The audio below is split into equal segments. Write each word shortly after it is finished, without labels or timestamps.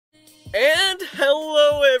And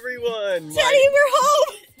hello, everyone! Teddy, we're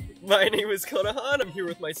home! My name is Konoha, and I'm here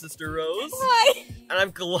with my sister Rose. Hi! And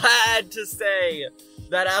I'm glad to say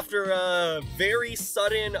that after a very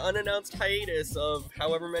sudden, unannounced hiatus of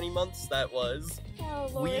however many months that was,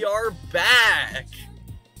 we are back!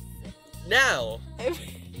 Now, I'm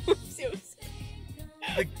so scared.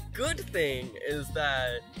 The good thing is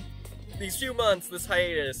that these few months, this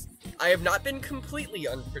hiatus, I have not been completely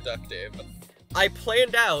unproductive. I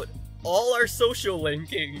planned out all our social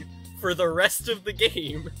linking for the rest of the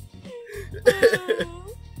game.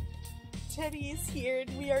 Teddy is here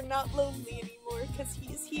and we are not lonely anymore because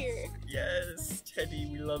he's here. Yes, Teddy,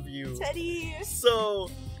 we love you. Teddy! So...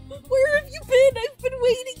 where have you been? I've been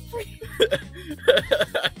waiting for you!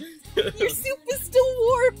 Your soup is still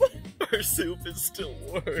warm! Our soup is still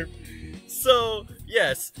warm. So,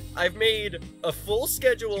 yes, I've made a full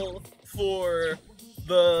schedule for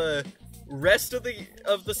the rest of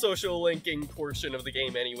the social linking portion of the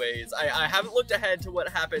game anyways. I haven't looked ahead to what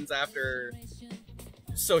happens after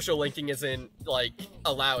social linking isn't, like,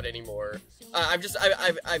 allowed anymore.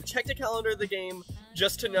 I've checked a calendar of the game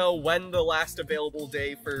just to know when the last available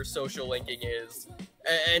day for social linking is.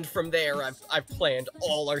 And from there, I've planned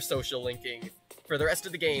all our social linking for the rest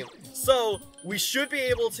of the game. So, we should be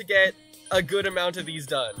able to get a good amount of these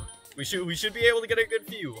done. We should be able to get a good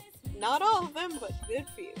few. Not all of them, but good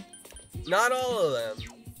few. Not all of them,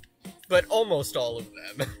 but almost all of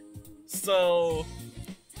them. So,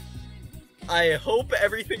 I hope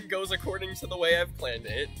everything goes according to the way I've planned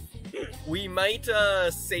it. We might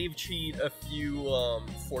save cheat a few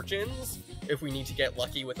fortunes if we need to get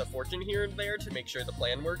lucky with a fortune here and there to make sure the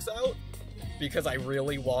plan works out. Because I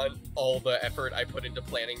really want all the effort I put into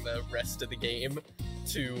planning the rest of the game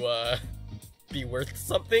to be worth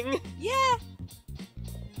something. Yeah!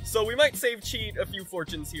 So we might save cheat a few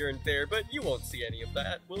fortunes here and there, but you won't see any of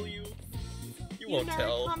that, will you? You won't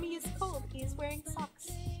tell. Kami is cold. He's wearing socks.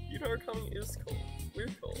 Kami is cold. We're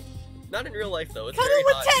cold. Not in real life though. It's Cuddle very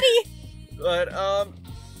with hot Teddy! here. But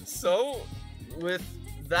so with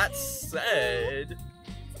that said,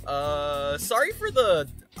 sorry for the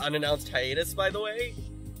unannounced hiatus, by the way.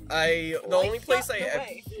 The only place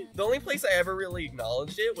I ever really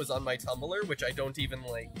acknowledged it was on my Tumblr, which I don't even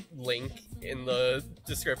like link in the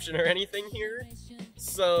description or anything here.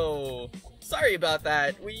 So sorry about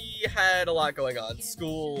that. We had a lot going on.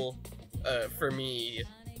 School, for me,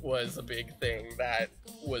 was a big thing that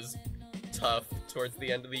was tough towards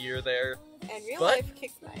the end of the year there. And real life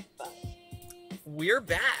kicked my butt. We're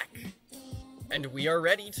back, and we are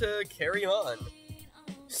ready to carry on.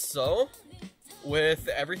 So, with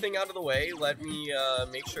everything out of the way, let me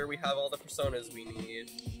make sure we have all the personas we need.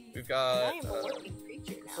 We've got I am a working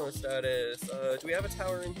creature now. persona status. Do we have a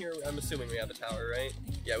tower in here? I'm assuming we have a tower, right?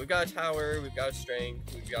 Yeah, we've got a tower, we've got a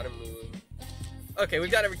strength, we've got a move. Okay,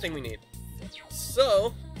 we've got everything we need.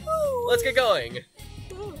 So, let's get going.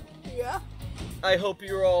 Yeah. I hope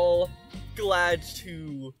you're all glad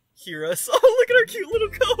to hear us. Oh, look at our cute little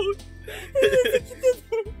coat!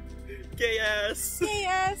 Gay ass! Gay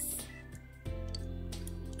ass!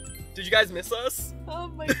 Did you guys miss us? Oh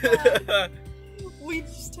my god. We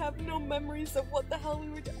just have no memories of what the hell we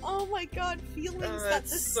were doing. Oh my god, feelings that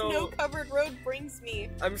this snow-covered road brings me.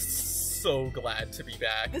 I'm so glad to be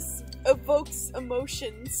back. This evokes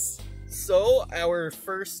emotions. So, our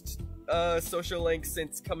first social link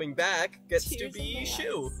since coming back gets to be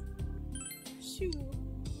Shu. Shu.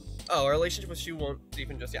 Oh, our relationship with Shu won't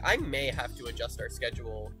deepen just yet. I may have to adjust our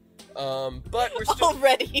schedule. But we're still-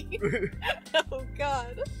 already? Oh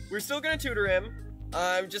god. We're still gonna tutor him.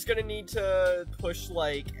 I'm just gonna need to push,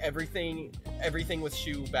 like, everything with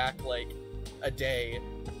Shu back, like, a day.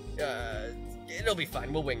 It'll be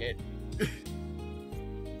fine, we'll wing it.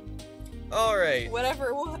 Alright.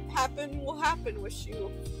 Whatever will happen with Shu.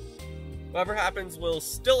 Whatever happens will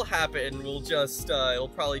still happen, we'll just, it'll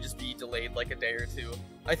probably just be delayed, like, a day or two.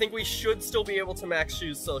 I think we should still be able to max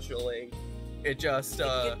Shu's social link. It just,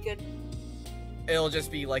 Good. It'll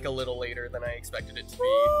just be, like, a little later than I expected it to be.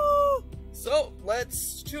 So,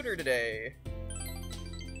 let's tutor today.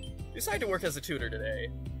 Decide to work as a tutor today.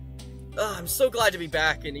 I'm so glad to be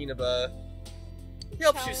back in Inaba. He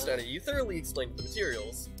helps you study. You thoroughly explained the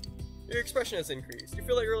materials. Your expression has increased. You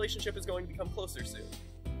feel like your relationship is going to become closer soon.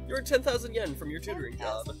 You're 10,000 yen from your tutoring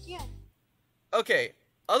job. Yeah. Okay,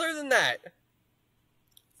 other than that,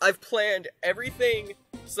 I've planned everything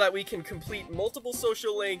so that we can complete multiple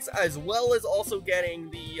social links, as well as also getting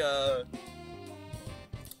the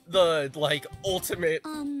like, ultimate...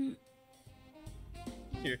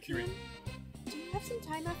 Here, Kiri. Do you have some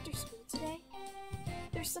time after school today?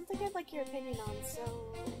 There's something I'd like your opinion on, so...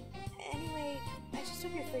 Anyway, I just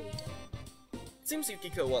hope you're free. seems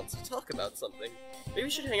Yukiko wants to talk about something. Maybe we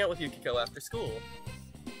should hang out with Yukiko after school.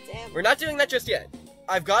 Damn. We're not doing that just yet.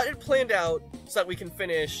 I've got it planned out so that we can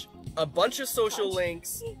finish a bunch of social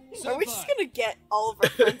links. Are we just gonna get all of our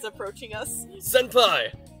friends approaching us?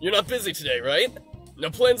 Senpai, you're not busy today, right? No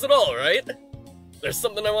plans at all, right? There's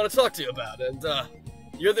something I want to talk to you about, and,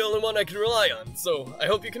 you're the only one I can rely on, so I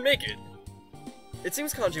hope you can make it. It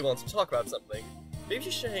seems Kanji wants to talk about something. Maybe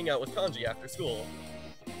you should hang out with Kanji after school.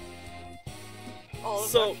 All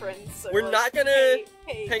of our friends are we're like, not gonna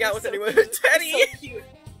hey, hang out with so anyone. cute. Teddy! So cute.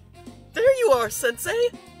 There you are, Sensei!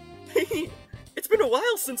 Hey, it's been a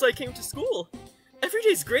while since I came to school. Every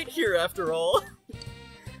day's great here, after all.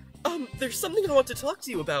 There's something I want to talk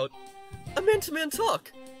to you about. A man-to-man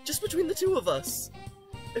talk, just between the two of us.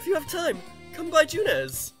 If you have time, come by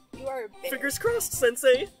Junes. You are a bear. Fingers crossed,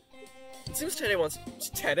 Sensei. It seems Teddy wants...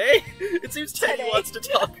 Teddy? It seems Teddy wants to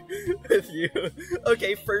talk with you.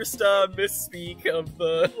 Okay, first, misspeak of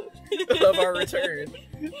our return.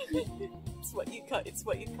 It's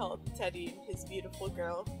what you call Teddy in his beautiful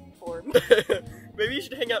girl form. Maybe you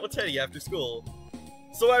should hang out with Teddy after school.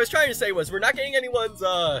 So what I was trying to say was, we're not getting anyone's,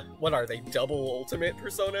 what are they, double ultimate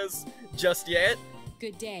personas just yet?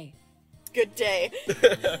 Good day. Good day.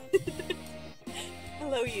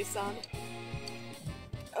 Hello, Yusan.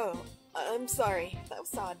 Oh, I'm sorry. That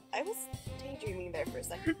was odd. I was daydreaming there for a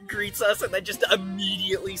second. Greets us and then just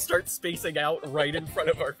immediately starts spacing out right in front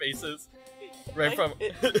of our faces. Right from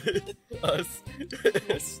us.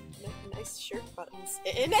 Nice shirt buttons.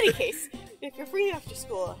 In any case, if you're free after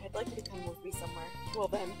school, I'd like you to come with me somewhere. Well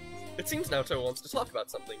then. It seems Naoto wants to talk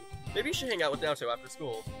about something. Maybe you should hang out with Naoto after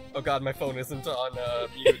school. Oh god, my phone isn't on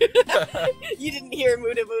mute. You didn't hear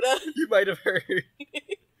Muda Muda. You might have heard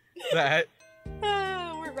that.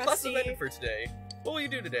 We're Class rusty. is ended for today. What will you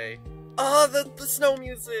do today? Ah, the snow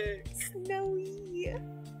music! Snowy.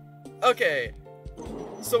 Okay,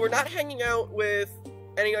 so we're not hanging out with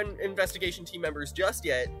any investigation team members just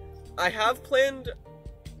yet. I have planned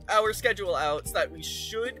our schedule out so that we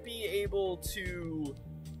should be able to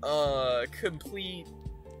complete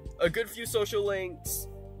a good few social links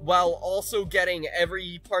while also getting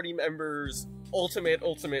every party member's ultimate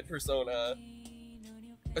persona.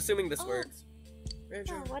 Assuming this works.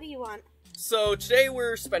 Oh, what do you want? So today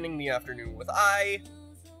we're spending the afternoon with I.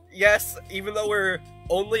 Yes, even though we're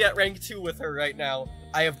only at rank 2 with her right now,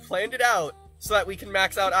 I have planned it out so that we can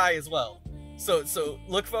max out I as well. So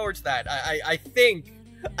look forward to that. I think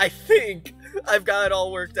I've got it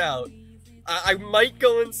all worked out. I might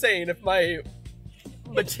go insane if my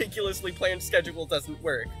meticulously planned schedule doesn't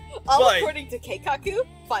work. All according to Keikaku?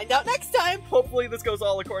 Find out next time! Hopefully this goes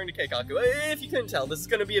all according to Keikaku. If you couldn't tell, this is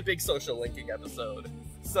going to be a big social linking episode.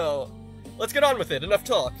 So, let's get on with it. Enough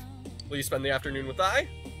talk. Will you spend the afternoon with I?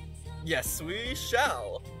 Yes, we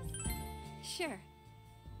shall. Sure.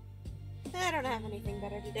 I don't have anything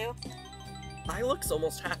better to do. I looks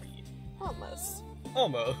almost happy. Almost.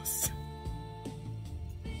 Almost.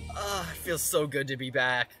 Ah, it feels so good to be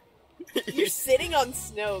back. You're sitting on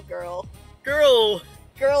snow, girl. Girl!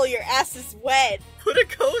 Girl, your ass is wet. Put a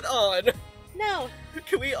coat on! No.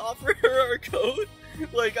 Can we offer her our coat?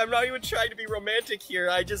 Like, I'm not even trying to be romantic here,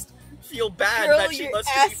 I just feel bad Girl, that she your must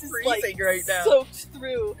ass be is, freezing like, right now. soaked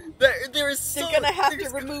through. There is so... You're gonna have to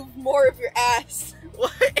remove more of your ass.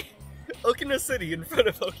 What? Okina City in front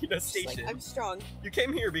of Okina Just Station. like, I'm strong. You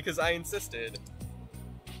came here because I insisted.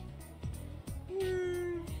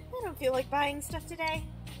 I don't feel like buying stuff today.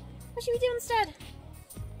 What should we do instead?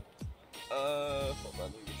 Hold on,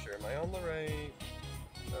 let me be sure. Am I on the right?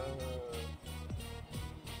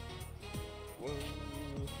 Whoa.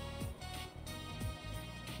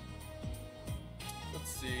 Let's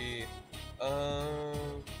see.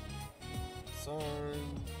 Son.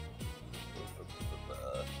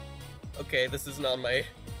 Okay, this is not my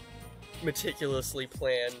meticulously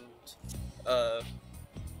planned,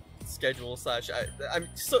 schedule slash. I'm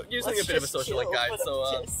using a bit of a social link guide,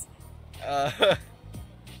 so,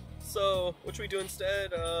 so, what should we do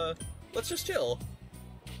instead? Let's just chill.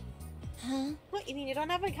 Huh? What, you mean you don't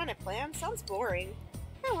have any kind of plan? Sounds boring.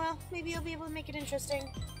 Oh well, maybe you'll be able to make it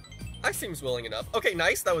interesting. I seems willing enough. Okay,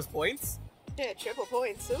 nice, that was points. Yeah, triple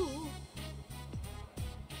points, ooh.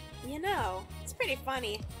 You know, it's pretty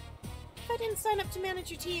funny. If I didn't sign up to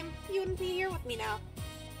manage your team, you wouldn't be here with me now.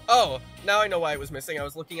 Oh, now I know why it was missing. I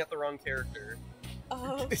was looking at the wrong character.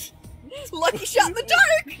 Oh. Lucky shot in the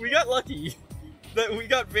dark! We got lucky. We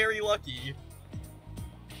got very lucky.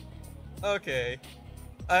 Okay.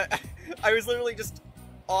 I was literally just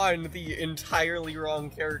on the entirely wrong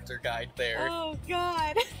character guide there. Oh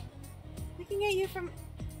god. Looking at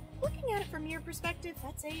it from your perspective,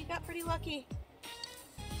 I'd say you got pretty lucky.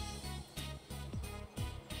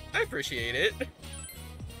 I appreciate it.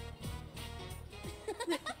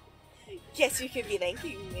 Guess you could be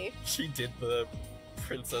thanking me. She did the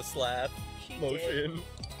princess laugh She motion. did.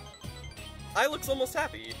 I looks almost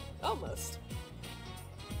happy. Almost.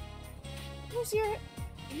 Who's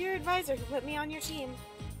your advisor who put me on your team?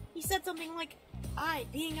 He said something like,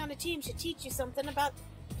 being on a team should teach you something about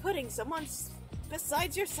putting someone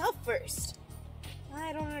besides yourself first.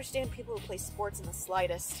 I don't understand people who play sports in the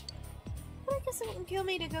slightest. But I guess it wouldn't kill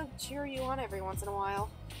me to go cheer you on every once in a while.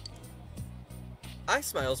 I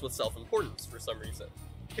smiles with self-importance for some reason.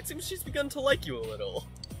 It seems she's begun to like you a little.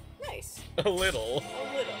 Nice. A little.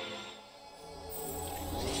 A little.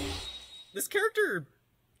 This character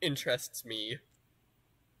interests me.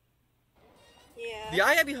 Yeah. The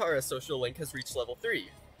Ayabihara social link has reached level 3.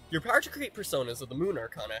 Your power to create personas of the Moon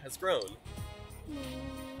Arcana has grown.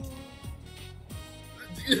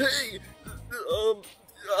 Hey!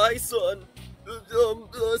 Ai-san,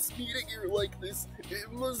 us meeting here like this,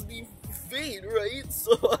 it must be fate, right?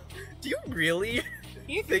 So, do you really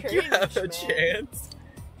think you have a chance?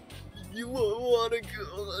 You wanna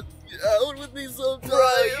go out with me sometime?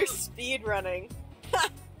 Bro, you're speed running. Ha!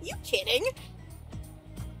 You kidding?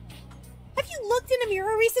 Have you looked in a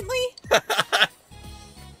mirror recently?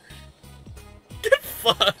 Get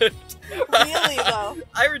fucked! Really, though?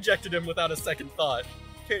 I rejected him without a second thought.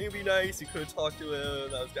 Can't you be nice? You could have talked to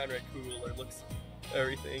him. That was downright cool. Or looks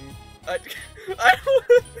everything.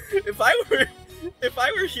 If I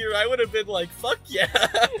were here, I would have been like, fuck yeah.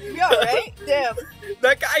 Yeah, right? Damn.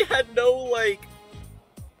 That guy had no like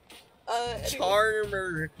Charm charm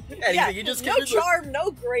or anything. Yeah, He just no gave me charm,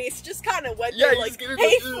 no grace, just kind of went Yeah, there he like, just gave me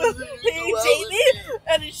hey, the- hey, Jamie,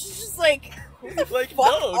 and it's just like, who the like, fuck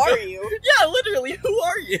no, are no. you? Yeah, literally, who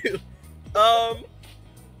are you?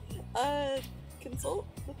 Consult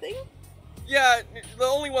the thing? Yeah, the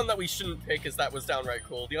only one that we shouldn't pick is that was downright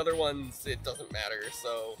cool. The other ones, it doesn't matter,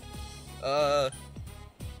 so...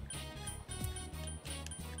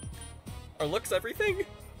 Are looks everything?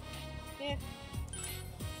 Yeah.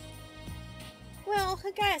 Well,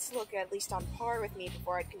 a guy has to look at least on par with me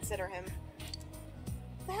before I'd consider him.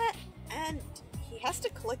 That, and he has to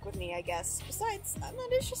click with me, I guess. Besides, I'm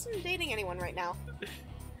not interested in dating anyone right now.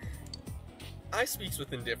 I speaks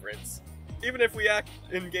with indifference. Even if we act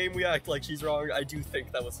in-game, we act like she's wrong, I do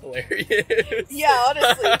think that was hilarious. Yeah,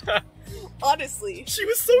 honestly. Honestly. She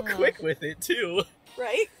was so quick with it, too.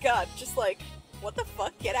 Right? God, just like, what the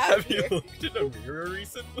fuck? Get out of Have you here. looked in a mirror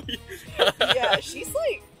recently? Yeah, she's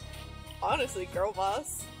like, honestly, girl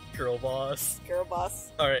boss. Girl boss. Girl boss.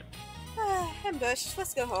 Alright. Ambush,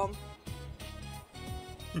 let's go home.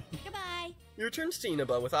 Goodbye. You returned to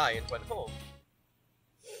Inaba with I and went home.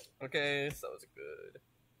 Okay, so that was a good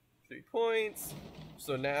 3 points.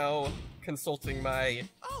 So now, consulting my...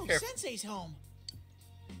 Oh, Sensei's home.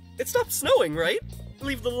 It stopped snowing, right?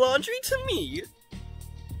 Leave the laundry to me.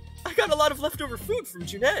 I got a lot of leftover food from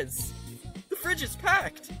Junez. The fridge is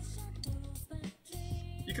packed.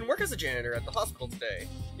 You can work as a janitor at the hospital today.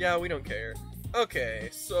 Yeah, we don't care. Okay,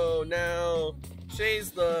 so now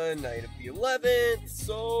today's the night of the 11th,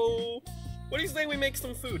 so what do you say we make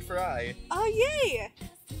some food for I? Oh, yay!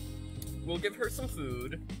 We'll give her some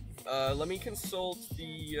food. Let me consult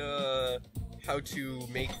the, how to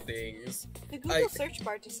make things. The Google search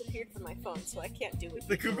bar disappeared from my phone, so I can't do it.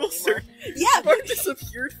 The Google search Yeah, bar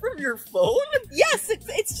disappeared from your phone? yes,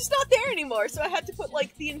 it's just not there anymore, so I had to put,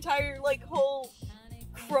 like, the entire, like, whole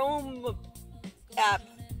Chrome app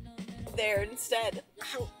there instead.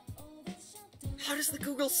 How does the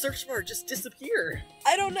Google search bar just disappear?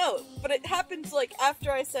 I don't know, but it happens, like,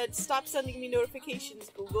 after I said, stop sending me notifications,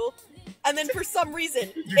 Google. And then for some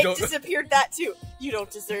reason, it disappeared that too. You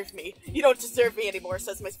don't deserve me. You don't deserve me anymore,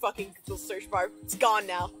 says my fucking Google search bar. It's gone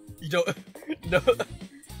now. You don't...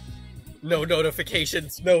 No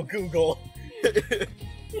notifications, no Google.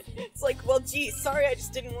 It's like, well, geez, sorry, I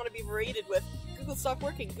just didn't want to be raided with Google stop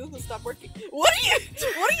working, Google stop working. What are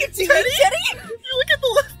you doing, Teddy? You look at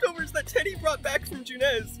the leftovers that Teddy brought back from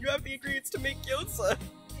Junez. You have the ingredients to make gyoza.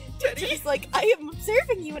 Teddy? Teddy's like, I am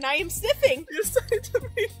observing you and I am sniffing. You decided to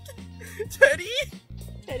make... Teddy?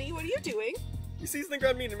 Teddy, what are you doing? You season the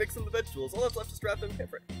ground meat and mix in the vegetables. All that's left is to wrap them in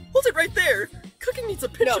paper. Hold it right there! Cooking needs a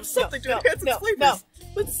pinch of something to enhance its flavors.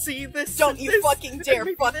 Let's see this. Don't you fucking dare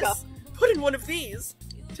fuck up. Put in one of these.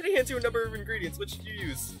 Teddy hands you a number of ingredients. Which did you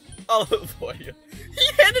use? Olive oil.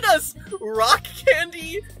 He handed us rock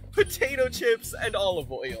candy, potato chips, and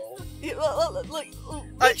olive oil. Look,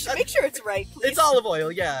 make sure it's right, please. It's olive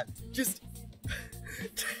oil, yeah. Just...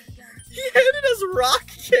 He handed us rock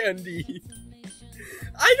candy.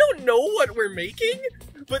 I don't know what we're making,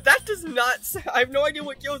 but that does not I have no idea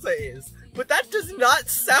what gyoza is, but that does not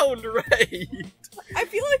sound right. I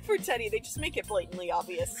feel like for Teddy, they just make it blatantly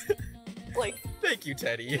obvious. Like, Thank you,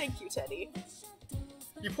 Teddy. thank you, Teddy.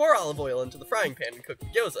 You pour olive oil into the frying pan and cook the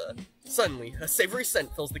gyoza. Suddenly, a savory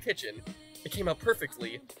scent fills the kitchen. It came out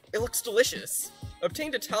perfectly. It looks delicious.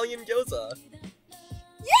 Obtained Italian gyoza.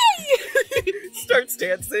 Yay! Starts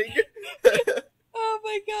dancing. Oh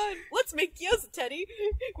my god. Let's make gyoza, Teddy.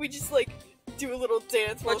 We just, like, do a little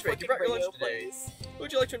dance while Lunchmate, you fucking brought your radio lunch today. plays. Who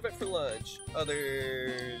would you like to invite for lunch?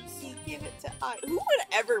 Others... You give it to I. Who would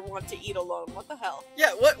ever want to eat alone? What the hell?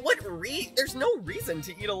 Yeah, there's no reason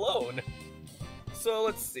to eat alone. So,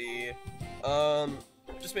 let's see.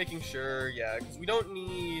 Just making sure, yeah, because we don't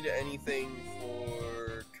need anything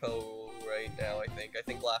for Ko right now, I think. I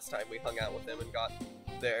think last time we hung out with him and got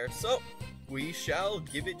there. So, we shall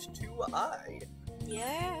give it to I.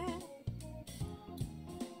 Yeah.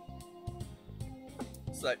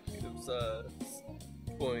 So that gives us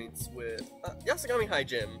points with... Yasagami High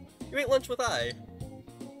Gym. You ate lunch with I.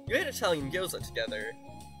 You ate Italian gyoza together.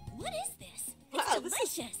 What is this? Wow, It's this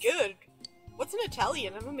is delicious. good. What's an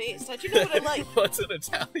Italian? I'm amazed. How'd you know what I like? What's an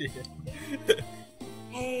Italian?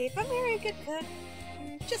 Hey, if I'm very good cook.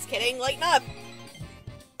 Just kidding, lighten up.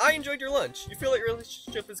 I enjoyed your lunch. You feel like your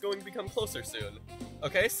relationship is going to become closer soon.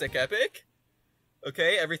 Okay, sick epic.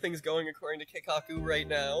 Okay, everything's going according to Keikaku right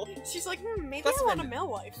now. She's like, maybe That's I want a fine. male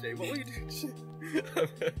wife. Today, what will you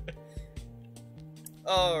do?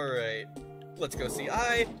 Alright. Let's go see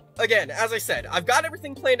I. Again, as I said, I've got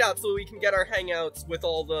everything planned out so we can get our hangouts with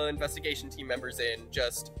all the investigation team members in.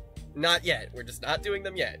 Just not yet. We're just not doing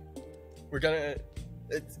them yet. We're gonna...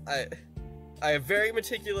 I have very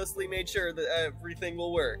meticulously made sure that everything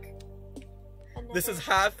will work. This is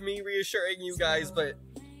half me reassuring you guys, but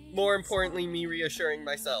more importantly, me reassuring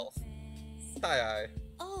myself. Hi.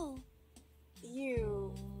 Oh,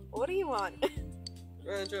 You... What do you want?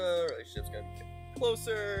 Relationship's gonna get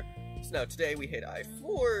closer. So now today we hit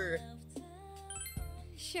I-4.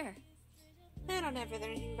 sure. I don't have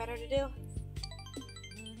anything better to do.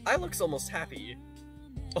 I looks almost happy.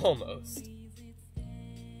 Almost.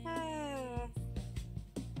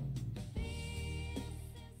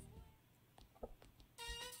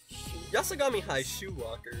 Yasagami High shoe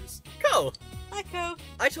walkers. Ko! Hi, Ko.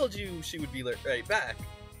 I told you she would be right back.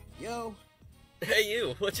 Yo. Hey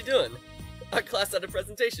you, what you doing? Our class had a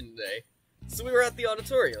presentation today, so we were at the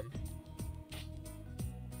auditorium.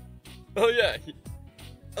 Oh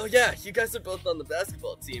yeah, you guys are both on the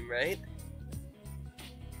basketball team, right?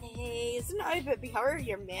 Hey, isn't Ibibihara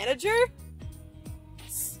your manager?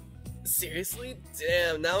 Seriously?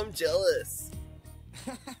 Damn, now I'm jealous.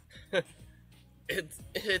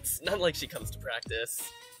 It's not like she comes to practice.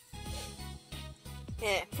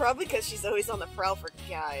 Probably because she's always on the prowl for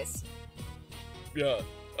guys. Yeah,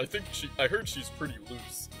 I heard she's pretty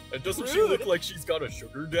loose. And doesn't she Rude. look like she's got a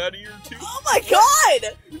sugar daddy or two? Oh my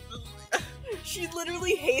god! She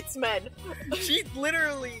literally hates men.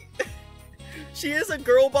 She is a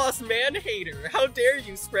girl boss man hater. How dare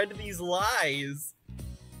you spread these lies?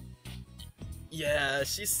 Yeah,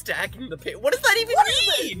 she's stacking the pay. What does that even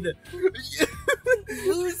mean?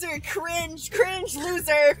 Loser, cringe,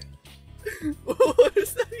 loser. What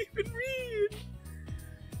does that even mean?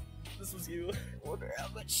 This was you. Wonder how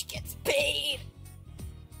much she gets paid.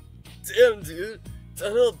 Damn, dude.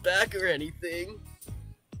 Don't hold back or anything.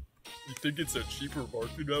 You think it's a cheaper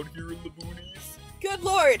market out here in the boonies? Good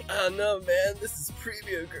lord. Oh no, man. This is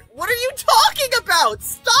premium. What are you talking about?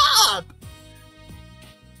 Stop!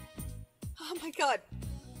 Oh my god.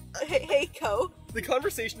 Hey, Ko. The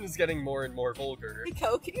conversation is getting more and more vulgar. Hey,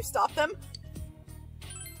 Ko, can you stop them?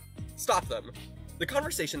 Stop them. The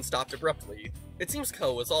conversation stopped abruptly. It seems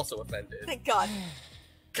Ko was also offended. Thank god.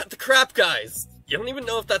 Cut the crap, guys! You don't even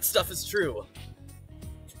know if that stuff is true.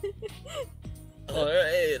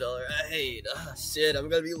 Alright. Ah, shit, I'm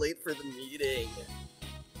gonna be late for the meeting.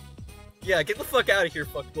 Yeah, get the fuck out of here,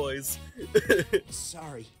 fuckboys.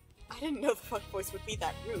 Sorry. I didn't know the fuckboys would be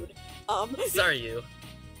that rude. Sorry, you.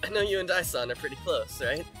 I know you and Daison are pretty close,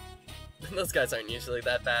 right? Those guys aren't usually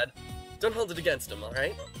that bad. Don't hold it against them,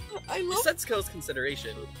 alright? I This love sets Ko's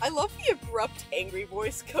consideration. the abrupt angry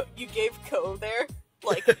voice you gave Ko there.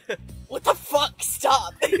 Like, what the fuck?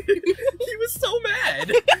 Stop! He was so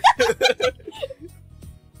mad!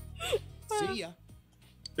 See ya.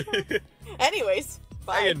 Anyways,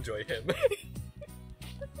 I bye. enjoy him.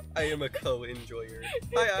 I am a Ko-enjoyer.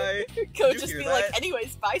 Hi. Ko Did you just hear be that? like,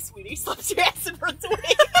 anyways, bye, sweetie. Slaps your ass and runs away.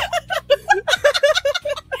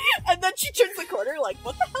 And then she turns the corner like,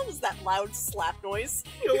 what the hell is that loud slap noise?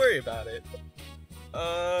 Don't worry about it.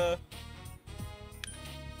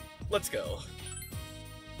 Let's go.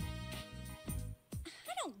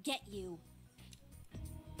 get you.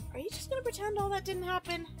 Are you just gonna pretend all that didn't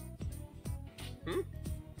happen? It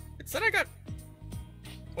said I got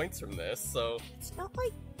points from this, so... It's not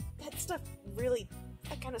like that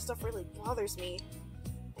kind of stuff really bothers me.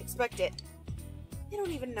 I expect it. They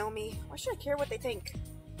don't even know me. Why should I care what they think?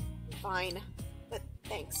 Fine. But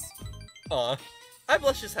thanks. Aw, I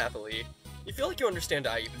blushes happily. You feel like you understand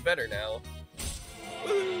I even better now.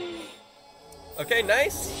 Woo! Okay,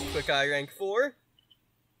 nice. Quick eye rank 4.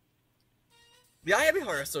 The Eye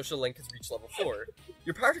Abihara social link has reached level 4.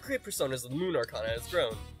 Your power to create personas of the Moon Arcana has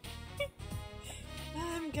grown.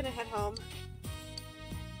 I'm gonna head home.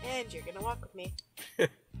 And you're gonna walk with me.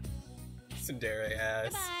 Tsundere ass.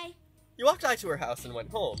 Goodbye. You walked Ai to her house and went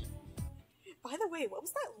home. By the way, what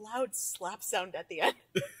was that loud slap sound at the end?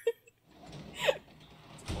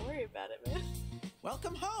 Don't worry about it, man.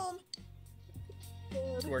 Welcome home.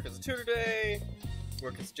 Work as a tutor day.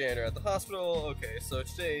 Work as janitor at the hospital. Okay, so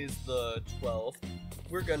today's the 12th.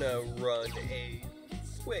 We're gonna run a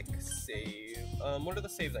quick save. What are the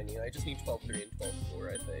saves I need? I just need 12.3 and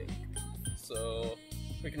 12.4, I think. So,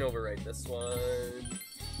 we can overwrite this one.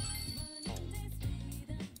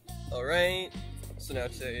 Alright, so now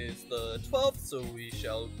today is the 12th, so we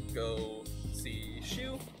shall go see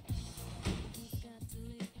Shu.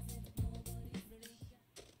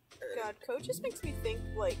 God, Code just makes me think,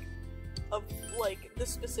 of, the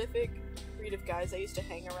specific breed of guys I used to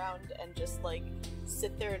hang around and just,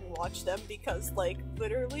 sit there and watch them because,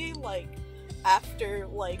 literally, after,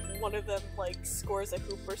 one of them, scores a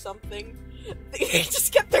hoop or something, they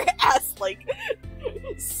just get their ass,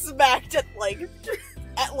 smacked at,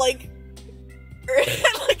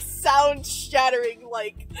 sound-shattering,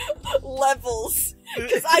 levels.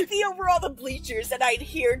 Because I'd be over all the bleachers and I'd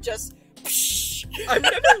hear just I'm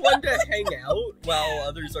never one to hang out while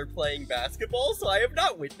others are playing basketball, so I have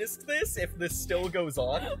not witnessed this, if this still goes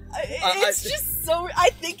on. It's just so... I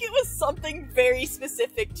think it was something very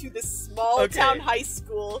specific to this small town high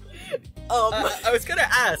school. I was gonna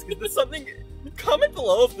ask, is this something... Comment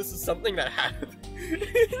below if this is something that happened.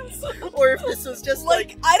 Or if this was just,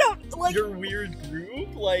 I don't... your weird group,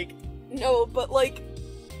 No, but,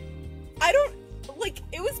 I don't...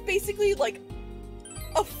 it was basically,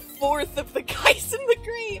 a fourth of the guys in the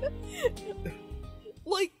grade.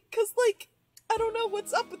 Cause, I don't know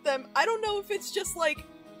what's up with them. I don't know if it's just,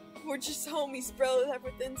 we're just homies, bro,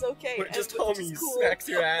 everything's okay. We're just homies, cool. smacks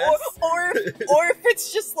your ass. Or if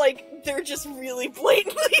it's just, they're just really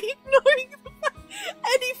blatantly ignoring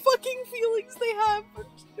any fucking feelings they have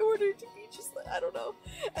in order to be just, I don't know.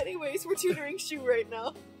 Anyways, we're tutoring Shu right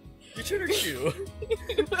now. You tutored Shu.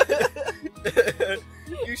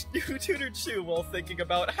 you tutored Shu while thinking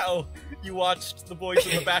about how you watched the boys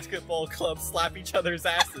in the basketball club slap each other's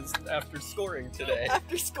asses after scoring today.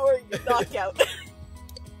 After scoring the knockout.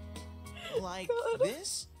 Like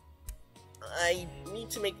this? I need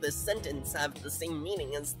to make this sentence have the same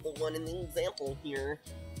meaning as the one in the example here.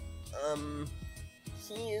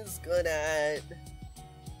 He is good at...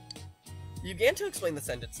 You began to explain the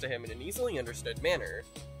sentence to him in an easily understood manner.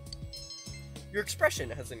 Your expression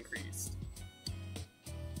has increased.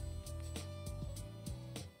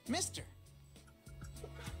 Mister.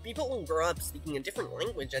 People who grow up speaking a different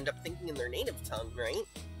language end up thinking in their native tongue, right?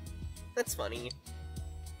 That's funny.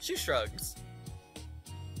 She shrugs.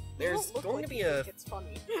 There's going to be a... It's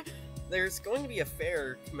funny. There's going to be a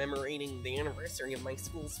fair commemorating the anniversary of my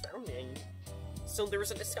school's founding. So there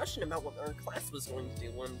was a discussion about what our class was going to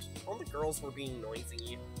do, and all the girls were being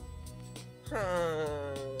noisy.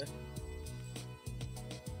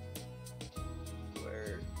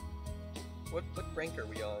 What rank are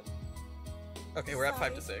we on? Okay, we're at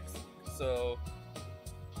 5 to 6. So...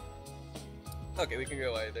 Okay, we can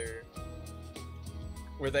go either.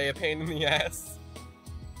 Were they a pain in the ass?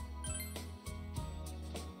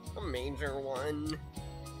 A major one.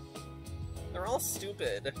 They're all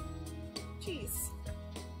stupid. Jeez.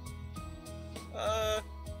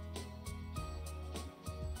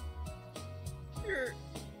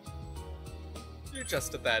 You're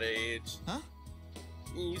just at that age. Huh?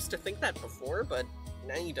 You used to think that before, but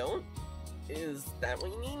now you don't? Is that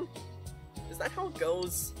what you mean? Is that how it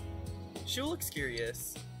goes? Shu looks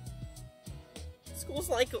curious. School's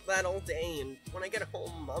like that all day, and when I get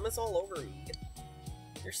home, Mama's all over me.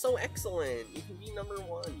 You're so excellent. You can be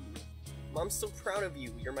 #1. Mom's so proud of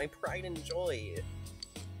you. You're my pride and joy.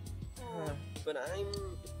 But I'm...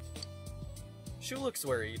 Shu looks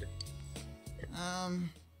worried.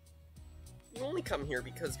 You only come here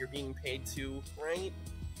because you're being paid to, right?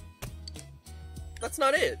 That's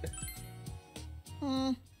not it.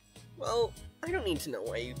 Well, I don't need to know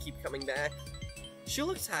why you keep coming back. Shu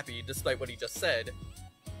looks happy despite what he just said.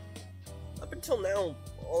 Up until now,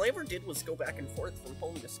 all I ever did was go back and forth from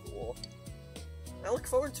home to school. I look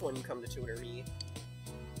forward to when you come to tutor me.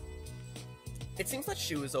 It seems that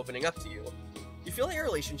Shu is opening up to you. You feel like your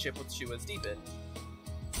relationship with Shu has deepened.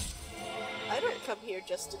 I don't come here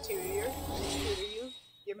just to tutor you.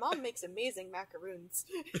 Your mom makes amazing macaroons.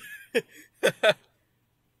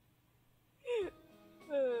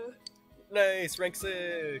 Nice, rank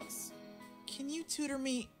 6! Can you tutor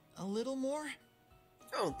me a little more?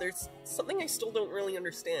 Oh, there's something I still don't really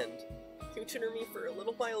understand. Can you tutor me for a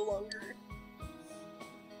little while longer?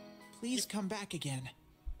 Please come back again.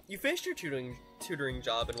 You finished your tutoring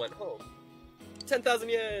job and went home. 10,000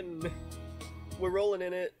 yen! We're rolling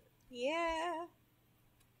in it. Yeah.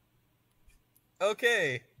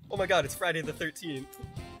 Okay. Oh my god, it's Friday the 13th.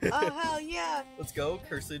 Oh, hell yeah. Let's go,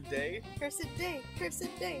 cursed day. Cursed day.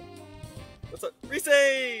 Cursed day. What's up? Rise!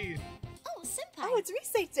 Oh, senpai. Oh, it's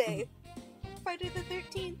Reset Day. Friday the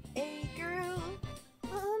 13th. Hey, girl.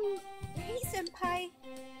 Hey, senpai.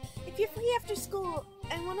 If you're free after school,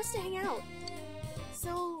 I want us to hang out.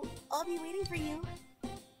 So, I'll be waiting for you.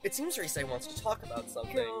 It seems Rise wants to talk about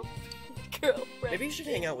something. Girlfriend. Maybe you should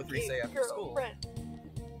hang out with Rise after school. Girlfriend.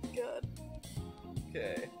 Good.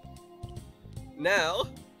 Okay. Now,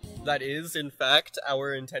 that is, in fact,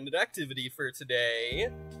 our intended activity for today.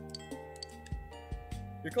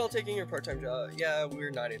 You're called taking your part-time job. Yeah,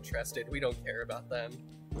 we're not interested. We don't care about them.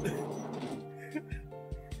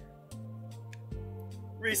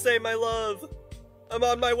 Rise, my love! I'm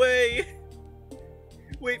on my way!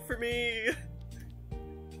 Wait for me!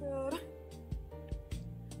 God.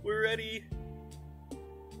 We're ready!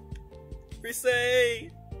 Rise!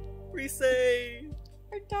 Rise!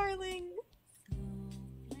 Our darling.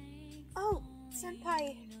 Oh,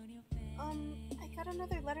 senpai. I got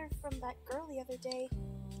another letter from that girl the other day.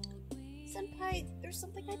 Senpai, there's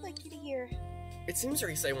something I'd like you to hear. It seems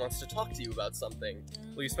Rise wants to talk to you about something.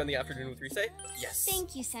 Will you spend the afternoon with Rise? Yes!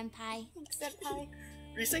 Thank you, senpai. Thanks, senpai.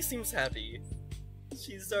 Rise seems happy.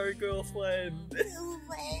 She's our girlfriend.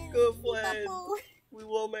 Girlfriend. Girlfriend. We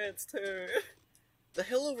romanced her. The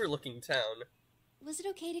hill overlooking town. Was it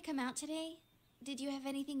okay to come out today? Did you have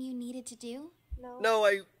anything you needed to do? No. No,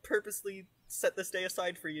 I purposely set this day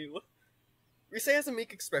aside for you. Rise has a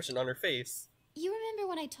meek expression on her face. You remember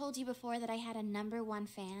when I told you before that I had a #1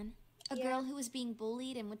 fan? A Yeah. girl who was being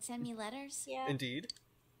bullied and would send me letters? Yeah. Indeed.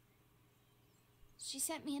 She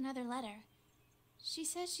sent me another letter. She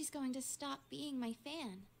says she's going to stop being my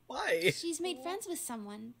fan. Why? She's made friends with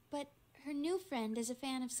someone, but her new friend is a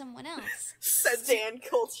fan of someone else. Stan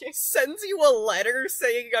culture. Sends you a letter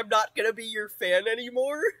saying I'm not gonna be your fan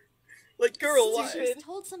anymore? Like, girl, why? Stupid. She's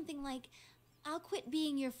told something like, I'll quit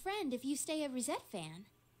being your friend if you stay a Rosette fan.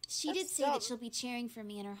 She That's did say dumb. that she'll be cheering for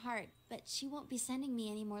me in her heart, but she won't be sending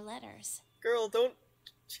me any more letters. Girl, don't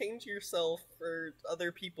change yourself for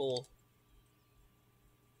other people.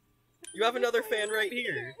 You have another fan right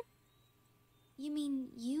here. You mean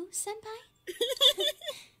you, senpai?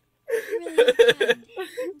 Really kind.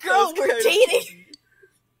 Girl, That was we're kind of dating. sweet.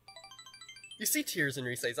 You see tears in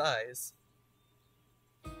Rise's eyes.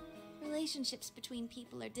 Relationships between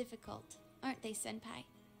people are difficult, aren't they, senpai?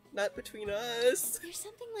 Not between us. There's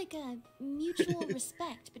something like a mutual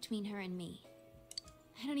respect between her and me.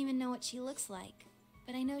 I don't even know what she looks like,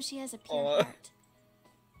 but I know she has a pure Aw. heart.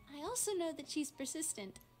 I also know that she's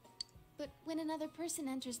persistent. But when another person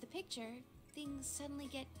enters the picture, things suddenly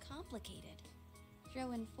get complicated.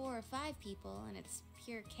 Throw in 4 or 5 people and it's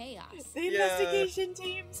pure chaos. The Yeah. investigation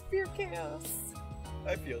team's pure chaos.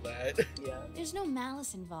 I feel that. Yeah. There's no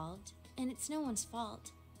malice involved, and it's no one's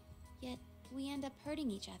fault. Yet, we end up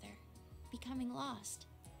hurting each other, becoming lost.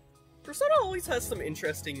 Persona always has some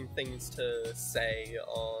interesting things to say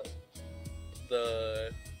on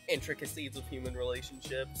the intricacies of human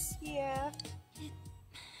relationships. Yeah.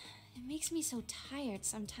 It makes me so tired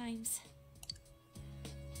sometimes.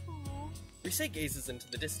 Aw. Rise gazes into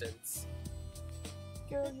the distance.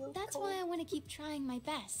 Girl, you're That's cold. why I want to keep trying my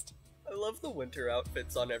best. I love the winter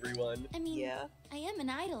outfits on everyone. I mean, Yeah. I am an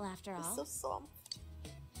idol after It's all. so soft.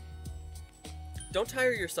 Don't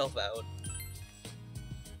tire yourself out.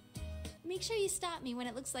 Make sure you stop me when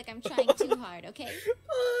it looks like I'm trying too hard, okay?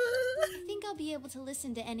 I think I'll be able to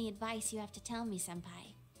listen to any advice you have to tell me,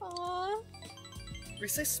 senpai. Aww.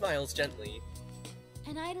 Rise smiles gently.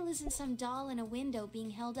 An idol isn't some doll in a window being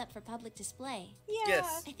held up for public display. Yeah.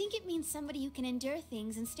 Yes. I think it means somebody who can endure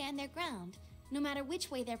things and stand their ground, no matter which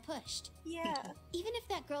way they're pushed. Yeah. Even if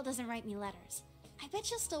that girl doesn't write me letters, I bet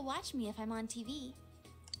she'll still watch me if I'm on TV.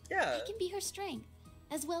 Yeah, I can be her strength,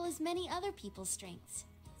 as well as many other people's strengths.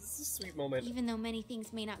 this is a sweet moment. Even though many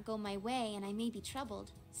things may not go my way and I may be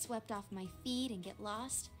troubled, swept off my feet and get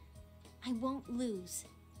lost, I won't lose.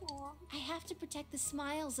 Aw. I have to protect the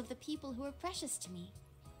smiles of the people who are precious to me.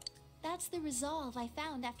 That's the resolve I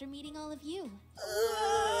found after meeting all of you.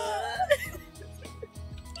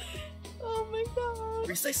 Oh my god.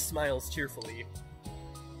 Rise smiles cheerfully.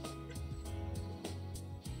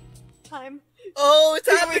 Time. Oh, it's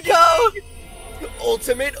Here happening! we go!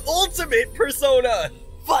 Ultimate persona!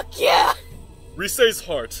 Fuck yeah! Rise's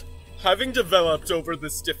heart, having developed over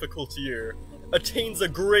this difficult year, attains a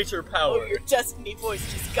greater Oh, power. your destiny voice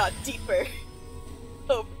just got deeper.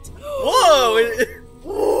 Oh. Whoa!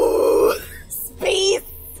 Ooh, space!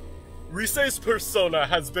 Rise's persona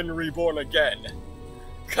has been reborn again.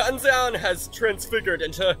 Kanzeon has transfigured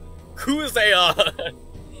into Kuzeon.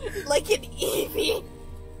 Like an Eevee.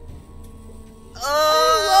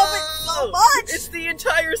 Oh, I love it so much! It's the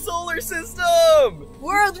entire solar system!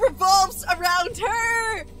 World revolves around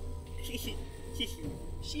her!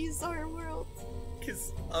 She's our world.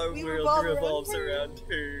 Because our We world revolve revolves around her. around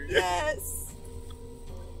her. Yes.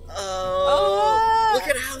 Oh, Oh. look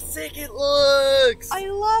at how sick it looks! I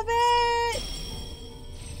love it!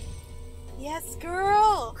 Yes,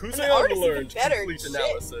 girl! And the art Kuzeon is even learned better. complete Shit.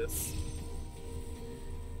 analysis.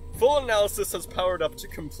 Full analysis has powered up to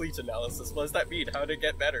complete analysis. What does that mean? How to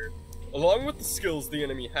get better? Along with the skills the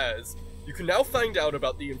enemy has, you can now find out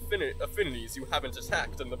about the affinities you haven't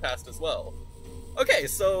attacked in the past as well. Okay,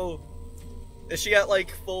 so is she at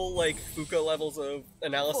like full like Fuka levels of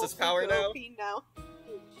analysis Full power Fuku now? OP now.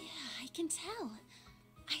 Yeah, I can tell.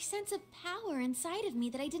 I sense a power inside of me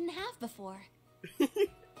that I didn't have before.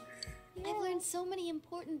 I've learned so many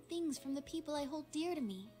important things from the people I hold dear to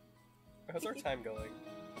me. How's our time going?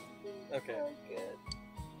 Okay. Oh, good.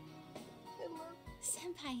 I love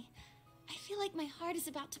Senpai, I feel like my heart is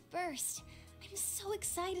about to burst. I'm so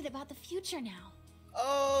excited about the future now.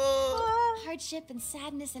 Oh! Hardship and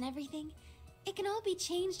sadness and everything, it can all be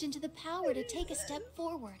changed into the power to take a step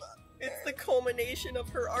forward. It's the culmination of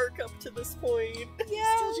her arc up to this point.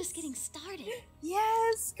 Yes! Still just getting started.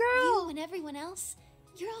 Yes, You girl! and everyone else,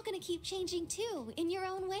 you're all gonna keep changing too, in your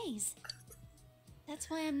own ways. That's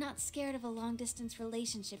why I'm not scared of a long-distance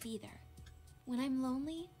relationship either. When I'm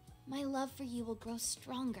lonely, my love for you will grow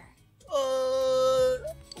stronger.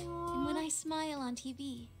 And when I smile on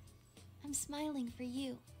TV, I'm smiling for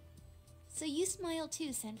you. So you smile too,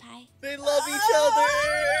 Senpai. They love each other!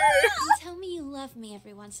 And tell me you love me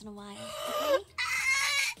every once in a while, okay?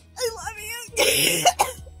 I love you!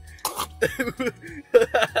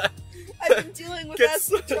 I've been dealing with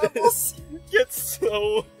Gets- acid troubles. Get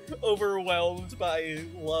so overwhelmed by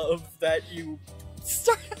love that you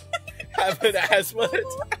Start. have an asthma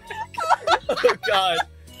attack. Oh god.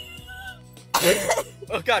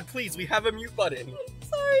 Oh god, please, we have a mute button.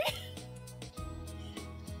 Sorry.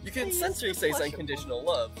 You I can used censor the Rise's flushable. unconditional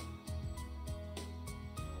love.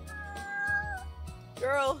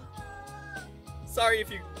 Girl. Sorry if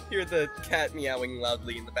you hear the cat meowing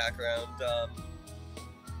loudly in the background.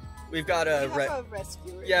 We've got We a have a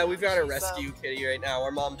rescue. right yeah, now. we've got a She's, rescue kitty right now.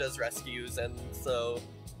 Our mom does rescues, and so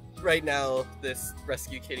right now this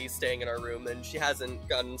rescue kitty's staying in our room, and she hasn't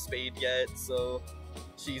gotten spayed yet, so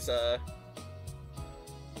she's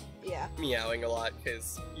Yeah, meowing a lot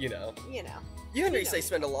because you know. you know. You and You Rise know.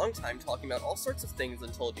 spend a long time talking about all sorts of things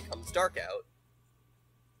until it becomes dark out.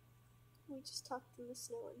 We just talked in the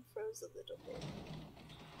snow and froze a little bit.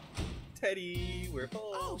 Teddy, we're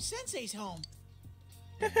Oh, home. Sensei's home.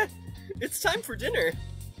 It's time for dinner.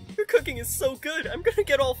 Your cooking is so good. I'm gonna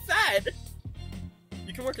get all fat.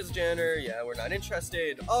 You can work as a janitor. Yeah, we're not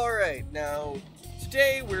interested. All right, now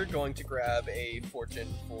today we're going to grab a fortune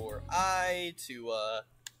for I to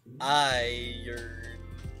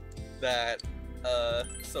that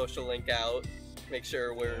social link out. Make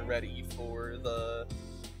sure we're ready for the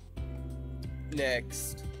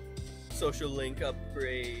next social link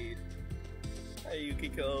upgrade. Hi,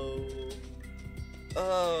 Yukiko.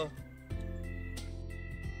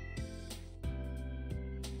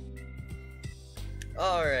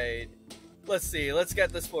 Alright. Let's see, let's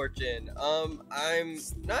get this fortune. I'm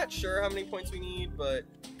not sure how many points we need, but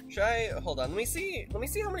should I hold on, let me see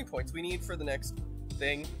how many points we need for the next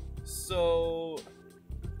thing. So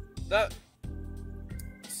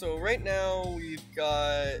right now we've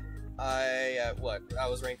got I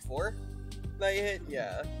was ranked 4 that you hit?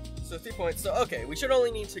 Yeah. So 3 points. So okay, we should only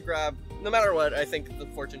need to grab, no matter what, I think the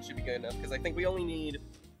fortune should be good enough, because I think we only need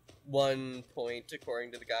 1 point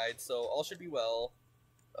according to the guide, so all should be well.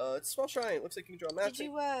 It's a small shrine. It looks like you can draw magic. Did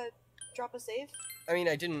you drop a save? I mean,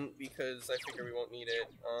 I didn't because I figure we won't need it.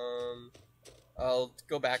 I'll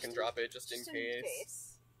go back and drop it just in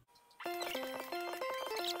case.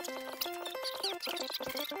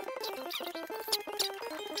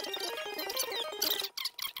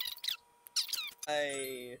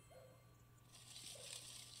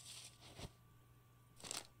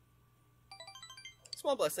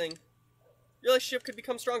 Small blessing. Your relationship could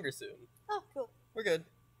become stronger soon. Oh, cool. We're good.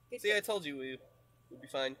 Good. See, I told you we would be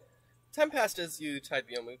fine. Time passed as you tied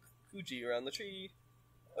the Omukuji around the tree.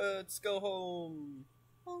 Let's go home.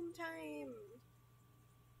 Home time.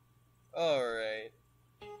 Alright.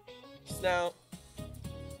 So now,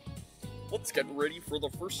 let's get ready for the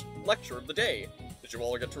first lecture of the day. Did you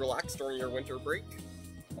all get to relax during your winter break?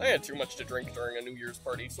 I had too much to drink during a New Year's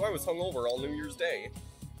party, so I was hungover all New Year's Day.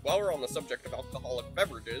 While we're on the subject of alcoholic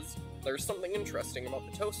beverages, there's something interesting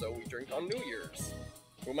about the toso we drink on New Year's.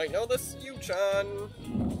 Who might know this? You-chan!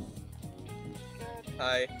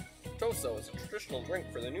 Hi. Toso is a traditional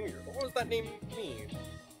drink for the New Year, but what does that name mean?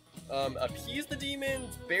 Appease the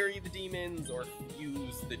demons, bury the demons, or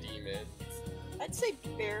fuse the demons? I'd say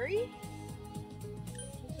berry.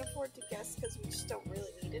 We can afford to guess because we just don't really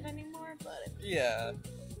need it anymore, but... Yeah.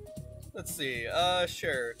 Let's see,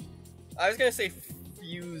 sure. I was gonna say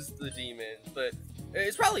fuse the demons, but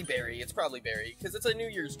it's probably berry, because it's a New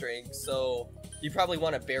Year's drink, so you probably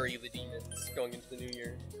want to bury the demons going into the New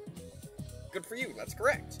Year. Good for you, that's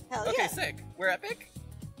correct. Hell okay, yeah. sick. We're epic.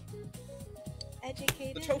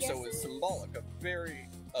 Educated The toso guesses? is symbolic of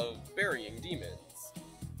burying demons.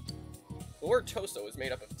 The word toso is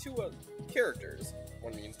made up of two characters.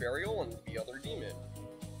 One means burial and the other demon.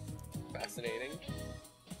 Fascinating.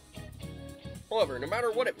 However, no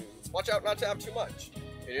matter what it means, watch out not to have too much.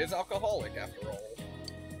 It is alcoholic, after all.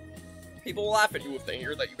 People will laugh at you if they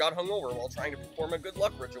hear that you got hungover while trying to perform a good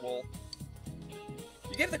luck ritual.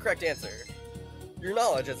 You gave the correct answer. Your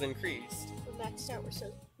knowledge has increased. We're maxed out, we're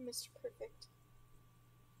so Mr. Perfect.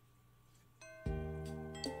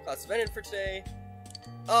 Class have ended for today.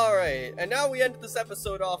 Alright, and now we end this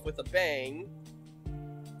episode off with a bang.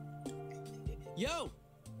 Yo!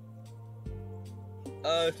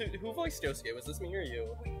 Who voiced Yosuke? Was this me or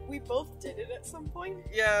you? We both did it at some point.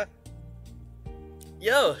 Yeah.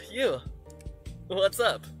 Yo, you. What's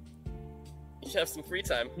up? You have some free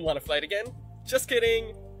time. Want to fight again? Just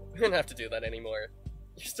kidding. We don't have to do that anymore.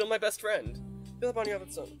 You're still my best friend. Feel up on you have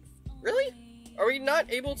its own. Really? Are we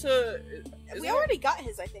not able to... We already got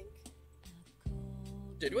his, I think.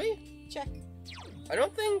 Did we? Check. I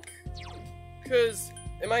don't think... Cause...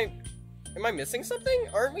 Am I missing something?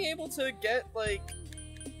 Aren't we able to get, like...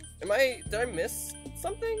 Did I miss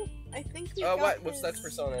something? I think we got what? his... What's that's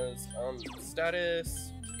personas?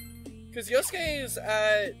 Status... Cause Yosuke is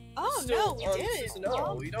at... Oh, still no, we on didn't. season 0.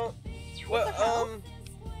 Well, We don't... what the hell?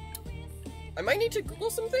 I might need to Google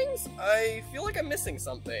some things? I feel like I'm missing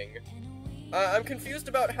something. I'm confused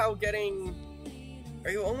about how getting...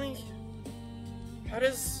 Are you only... How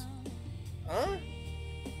does... Huh?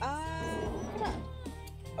 Look it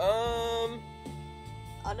up.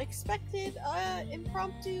 Unexpected,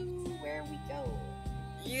 impromptu, where we go.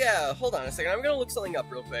 Yeah, hold on a second. I'm gonna look something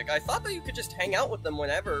up real quick. I thought that you could just hang out with them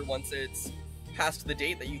whenever, once it's past the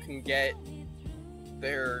date that you can get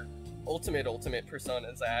their ultimate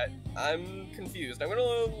personas at. I'm confused. I'm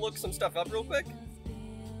gonna look some stuff up real quick.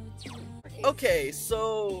 Okay,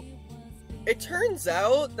 so... It turns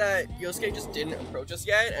out that Yosuke just didn't approach us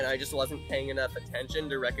yet, and I just wasn't paying enough attention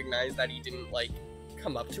to recognize that he didn't, like,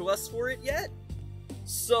 come up to us for it yet.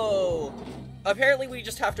 So, apparently we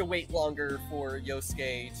just have to wait longer for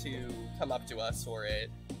Yosuke to come up to us for it.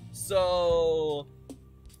 So,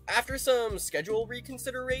 after some schedule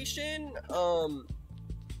reconsideration,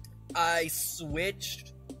 I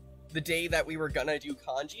switched the day that we were gonna do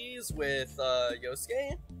kanjis with,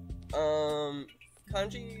 Yosuke.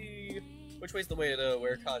 Kanji... Which way's the way to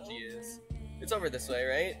where kanji is? It's over this way,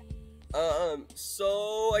 right?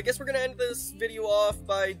 So I guess we're gonna end this video off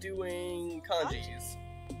by doing kanjis.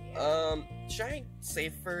 Should I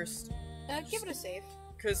save first? Give it a save.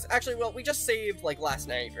 Cause actually, well, we just saved like last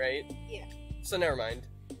night, right? Yeah. So never mind.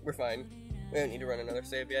 We're fine. We don't need to run another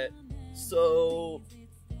save yet. So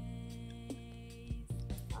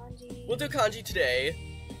Kanji. we'll do kanji today.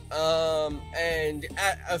 And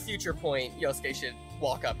at a future point, Yosuke should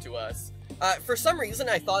walk up to us. For some reason,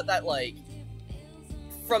 I thought that, like,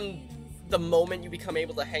 from the moment you become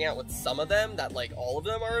able to hang out with some of them, that, like, all of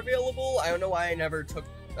them are available. I don't know why I never took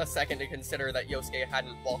a second to consider that Yosuke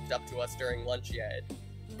hadn't walked up to us during lunch yet.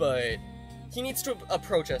 But he needs to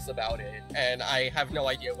approach us about it, and I have no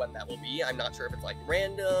idea when that will be. I'm not sure if it's, like,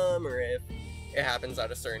 random, or if it happens at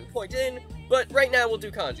a certain point in. But right now, we'll do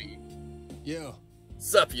kanji. Yo.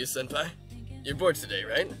 Sup, you senpai? You're bored today,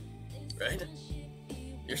 right? Right?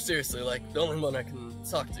 You're seriously, like, the only one I can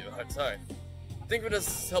talk to. I'm sorry. Think of it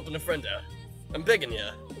as helping a friend out. I'm begging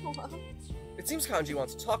ya. It seems Kanji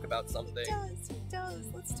wants to talk about something. He does.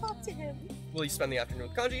 Let's talk to him. Will you spend the afternoon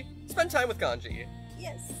with Kanji? Spend time with Kanji.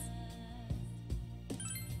 Yes.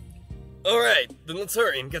 Alright, then let's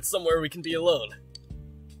hurry and get somewhere we can be alone.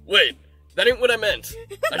 Wait, that ain't what I meant.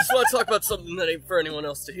 I just want to talk about something that ain't for anyone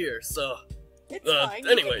else to hear, so... It's fine.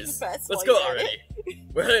 Anyways, let's go already.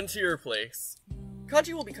 We're heading to your place.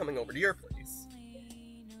 Kanji will be coming over to your place.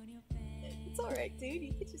 It's alright, dude.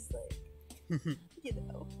 You could just, like, you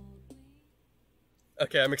know.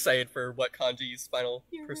 Okay, I'm excited for what Kanji's final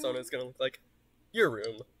Your persona room. is gonna look like. Your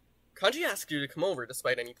room. Kanji asked you to come over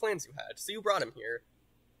despite any plans you had, so you brought him here.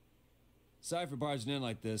 Sorry for barging in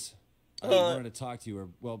like this. I Uh, wanted to talk to you, or,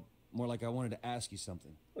 well, more like I wanted to ask you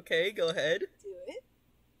something. Okay, go ahead. Do it.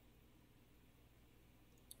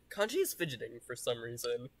 Kanji is fidgeting for some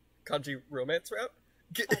reason. Kanji romance route?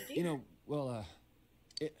 You know, well,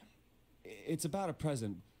 it's about a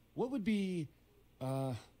present. What would be,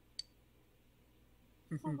 Talk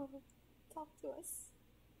to us.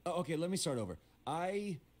 Oh, okay, let me start over.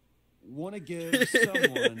 I want to give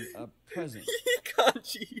someone a present.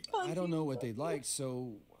 Kanji. I don't know what they'd like,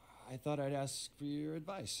 so I thought I'd ask for your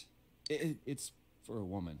advice. It's for a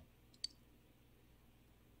woman.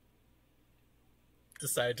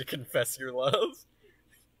 Decide to confess your love.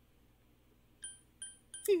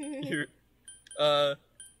 You're,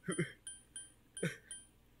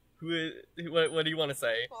 what do you want to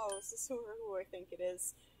say? Oh, is this who I think it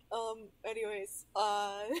is? Anyways,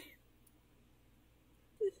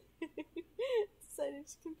 decided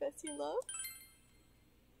to confess your love?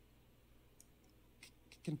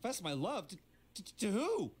 Confess my love? To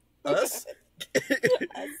who? Us?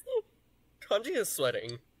 Us. Kanji is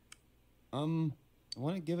sweating. I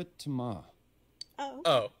want to give it to Ma.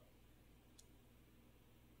 Oh.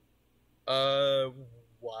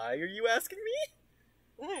 Why are you asking me?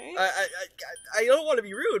 Alright. I don't want to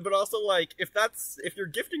be rude, but also, like, if you're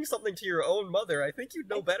gifting something to your own mother, I think you'd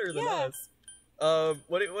know better than yeah. us.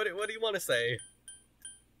 What do you want to say?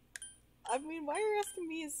 I mean, why you're asking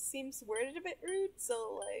me seems worded a bit rude,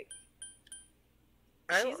 so, like...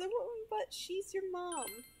 I She's don't- a woman, but she's your mom.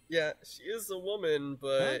 Yeah, she is a woman,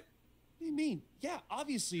 but... Huh? What do you mean? Yeah,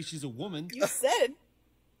 obviously she's a woman. You said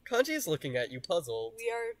Kanji is looking at you puzzled.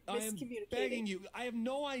 we are I am miscommunicating. begging you. I have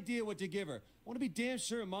no idea what to give her. I want to be damn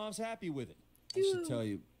sure Mom's happy with it. I should Dude. tell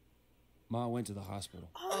you, Ma went to the hospital.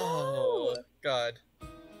 Oh, God.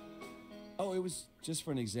 Oh, it was just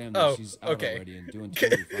for an exam. Oh, She's out okay. already and doing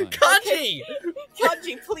totally fine. Kanji!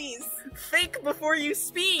 Kanji, please! Think before you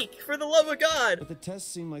speak, for the love of God! But the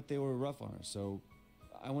tests seemed like they were rough on her, so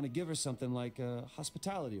I want to give her something like a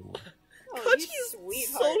hospitality award. Oh, Kanji you is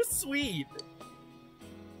sweetheart. so sweet.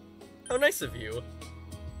 How nice of you.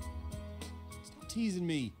 Stop teasing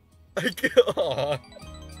me. Aw.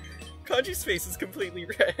 Kanji's face is completely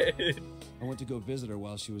red. I went to go visit her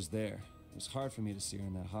while she was there. It was hard for me to see her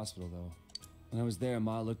in that hospital, though. When I was there,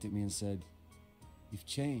 Ma looked at me and said, "You've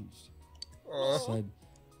changed." Aw. She said,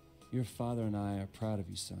 "Your father and I are proud of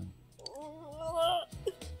you, son."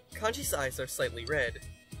 Kanji's eyes are slightly red.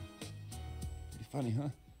 Pretty funny, huh?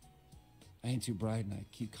 I ain't too bright and I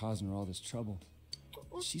keep causing her all this trouble.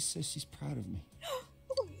 She says she's proud of me.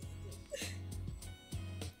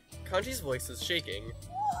 Kanji's voice is shaking.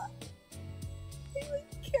 I like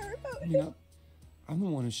care about I him. mean, I'm the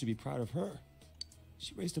one who should be proud of her.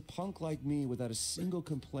 She raised a punk like me without a single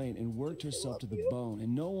complaint and worked herself to the bone,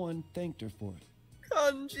 and no one thanked her for it.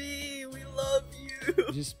 Kanji, we love you.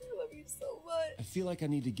 I just, I love you so much. I feel like I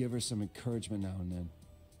need to give her some encouragement now and then.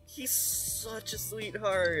 He's such a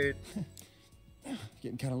sweetheart.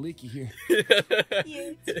 Getting kind of leaky here.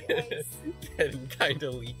 Yeah, it's Getting kind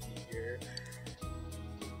of leaky here.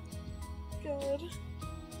 God.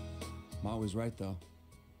 Ma was right, though.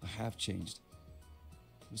 I have changed.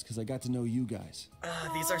 It was because I got to know you guys.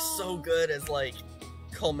 These are so good as, like,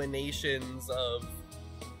 culminations of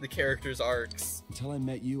the characters' arcs. Until I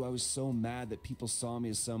met you, I was so mad that people saw me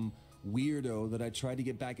as some weirdo that I tried to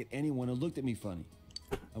get back at anyone who looked at me funny.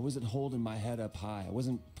 I wasn't holding my head up high. I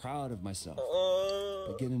wasn't proud of myself.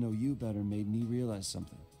 But getting to know you better made me realize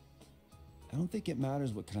something. I don't think it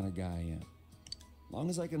matters what kind of guy I am. As long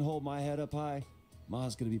as I can hold my head up high,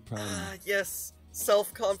 Ma's gonna be proud of me. Yes,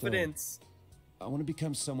 self-confidence. I want to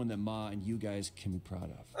become someone that Ma and you guys can be proud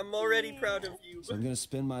of. I'm already proud of you. So I'm gonna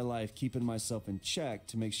spend my life keeping myself in check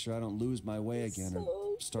to make sure I don't lose my way again or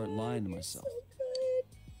So start good. lying to You're myself. so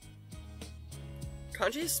good.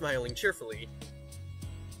 Kanji is smiling cheerfully.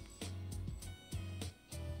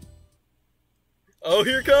 Oh,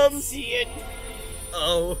 here comes! See it.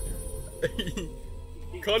 Oh.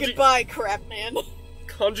 Goodbye, crap man.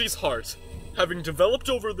 Kanji's heart, having developed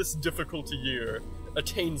over this difficult year,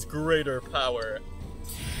 attains greater power.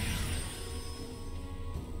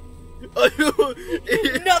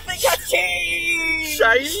 Nothing has changed!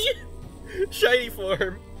 Shiny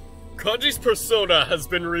form. Kanji's persona has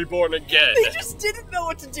been reborn again. They just didn't know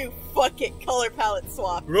what to do. Fuck it, color palette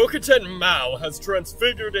swap. Rokuten Mao has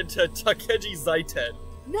transfigured into Takeji Zaiten.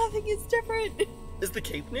 Nothing is different. Is the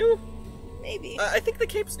cape new? Maybe. I think the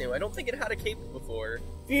cape's new. I don't think it had a cape before.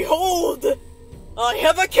 Behold! I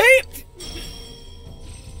have a cape!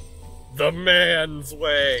 The man's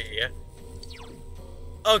way.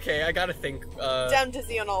 Okay, I gotta think. Down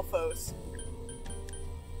Dizzy on all foes.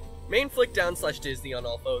 Main flick down / Disney on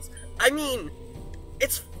all foes. I mean,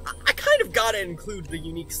 I kind of gotta include the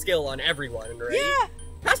unique skill on everyone, right? Yeah!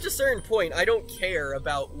 Past a certain point, I don't care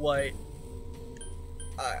about what's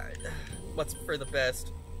for the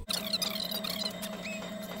best.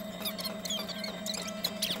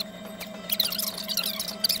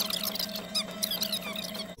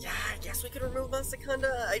 Yeah, I guess we could remove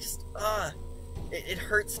Masakanda. I just, it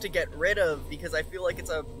hurts to get rid of because I feel like it's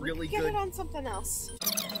a really Get good... it on something else.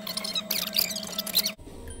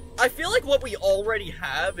 I feel like what we already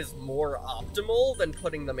have is more optimal than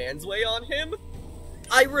putting the man's way on him.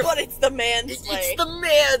 But it's the man's way. It's the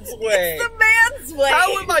man's way! It's the man's way!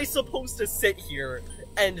 How am I supposed to sit here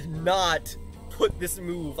and not put this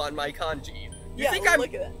move on my kanji?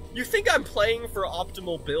 Look at that. You think I'm playing for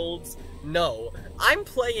optimal builds? No. I'm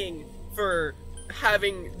playing for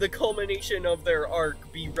having the culmination of their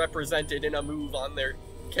arc be represented in a move on their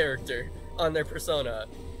character, on their persona.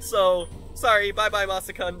 So, sorry, bye-bye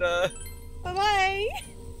Masakanda. Bye-bye!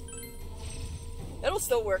 That'll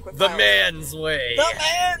still work with The Violet. man's way! The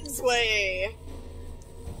man's way!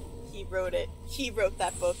 He wrote it. He wrote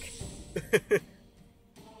that book.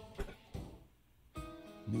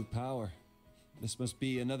 New power. This must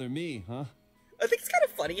be another me, huh? I think it's kind of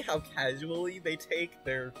funny how casually they take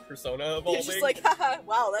their persona evolving. You're just like, haha,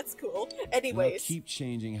 wow, that's cool. And Anyways. I'll keep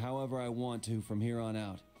changing however I want to from here on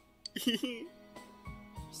out.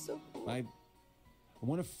 So cool. I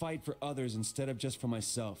want to fight for others instead of just for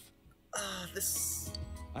myself.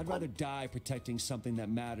 I'd rather die protecting something that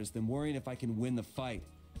matters than worrying if I can win the fight.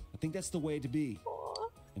 I think that's the way to be. Aww.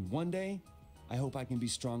 And one day, I hope I can be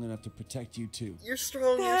strong enough to protect you too. You're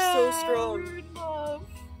strong, you're so strong. Rude love.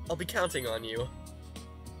 I'll be counting on you.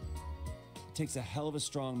 It takes a hell of a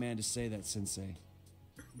strong man to say that, Sensei.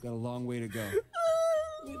 You've got a long way to go.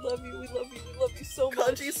 We love you, we love you, we love you so much.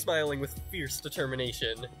 Kanji is smiling with fierce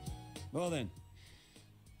determination. Well then,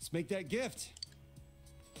 let's make that gift.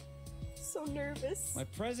 So nervous. My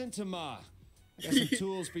present to Ma. Got some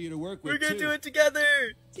tools for you to work with, We're gonna too. do it together!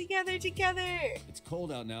 Together, together. It's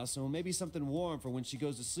cold out now, so maybe something warm for when she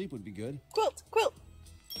goes to sleep would be good. Quilt, quilt.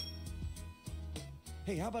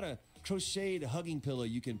 Hey, how about a crocheted hugging pillow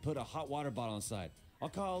you can put a hot water bottle inside? I'll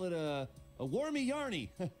call it a warmy yarny.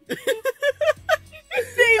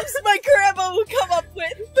 Names my grandma would come up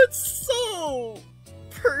with. That's so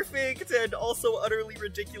perfect and also utterly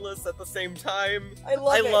ridiculous at the same time. I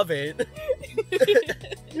love it.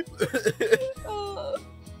 Oh.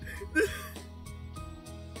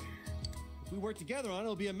 If we work together on it,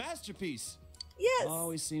 it'll be a masterpiece. Yes. Ma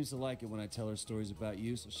always seems to like it when I tell her stories about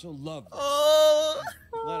you, so she'll love this. Oh,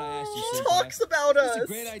 Glad I asked you, she Senpai. talks about us. It's a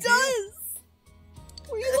great idea. Does.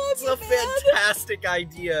 We love It's you, a man. fantastic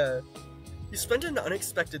idea. You spent an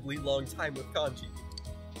unexpectedly long time with Kanji.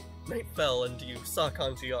 Night fell and you saw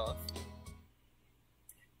Kanji off.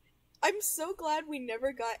 I'm so glad we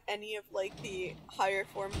never got any of, like, the higher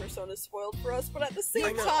form personas spoiled for us, but at the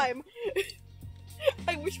same time,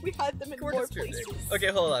 I wish we had them in more places. Okay,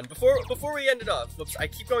 hold on. Before we end it off, whoops, I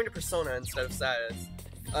keep going to Persona instead of status.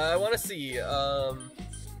 I want to see, I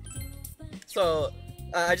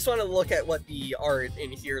just want to look at what the art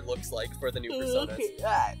in here looks like for the new Personas.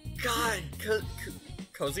 God,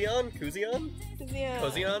 Kozion? Yeah.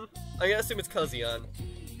 Kozion? I'm gonna assume it's Kozion.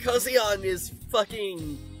 Kozion is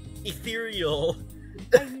fucking ethereal.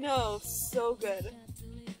 I know, so good.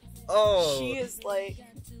 Oh. She is, like,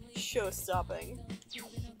 show-stopping.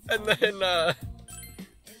 And then,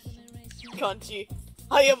 Kanji,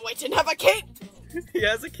 I am waiting to have a cape! he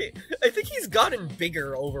has a cape. I think he's gotten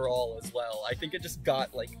bigger overall as well. I think it just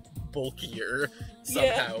got, like, bulkier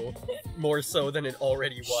somehow. More so than it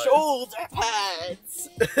already was. Shoulder pads!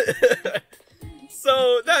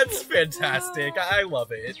 So, that's fantastic. I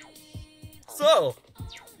love it. So,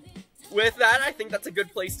 with that, I think that's a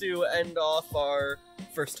good place to end off our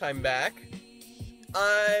first time back.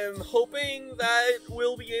 I'm hoping that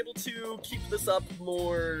we'll be able to keep this up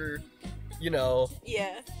more, you know...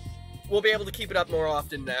 Yeah. We'll be able to keep it up more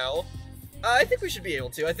often now. I think we should be able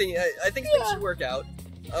to. I think things should work out.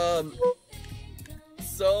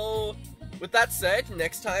 So, with that said,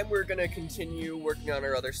 next time we're gonna continue working on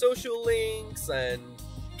our other social links and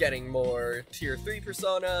getting more tier 3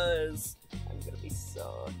 personas. I'm gonna be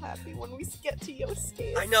so happy when we get to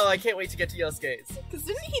Yosuke's. I know, I can't wait to get to Yosuke's. Because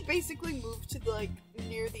didn't he basically move to, like,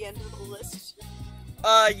 near the end of the list?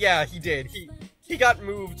 Yeah, he did. He got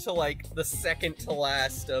moved to, like, the second to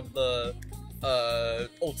last of the,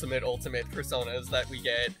 ultimate personas that we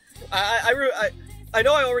get. I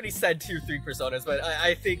know I already said tier 3 personas, but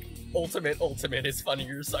I think ultimate is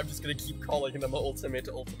funnier, so I'm just gonna keep calling them ultimate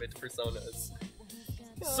personas.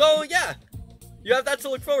 So, yeah! You have that to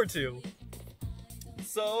look forward to.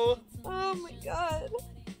 So... Oh my god.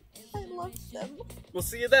 I love them. We'll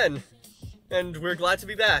see you then. And we're glad to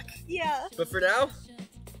be back. Yeah. But for now,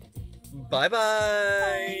 bye-bye!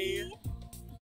 Bye.